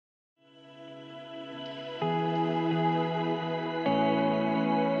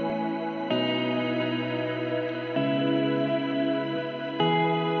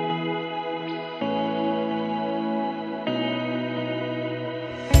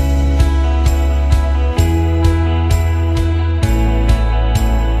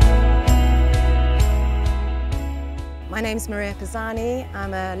name's Maria Pisani.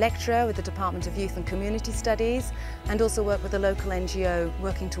 I'm a lecturer with the Department of Youth and Community Studies and also work with a local NGO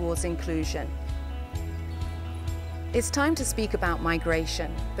working towards inclusion. It's time to speak about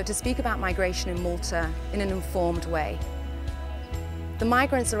migration, but to speak about migration in Malta in an informed way. The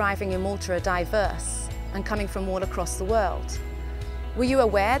migrants arriving in Malta are diverse and coming from all across the world. Were you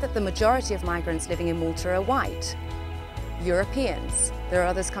aware that the majority of migrants living in Malta are white? Europeans. There are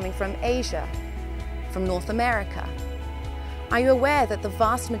others coming from Asia, from North America. Are you aware that the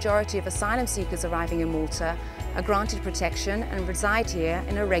vast majority of asylum seekers arriving in Malta are granted protection and reside here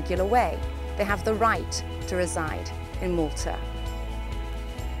in a regular way? They have the right to reside in Malta.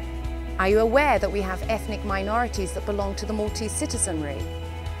 Are you aware that we have ethnic minorities that belong to the Maltese citizenry?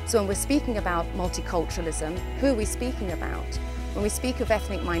 So when we're speaking about multiculturalism, who are we speaking about? When we speak of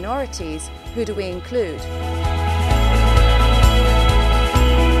ethnic minorities, who do we include?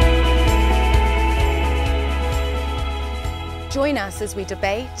 Join us as we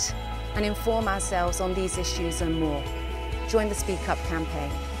debate and inform ourselves on these issues and more. Join the Speak Up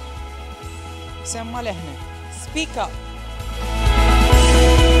campaign. Semma leħna. Speak up.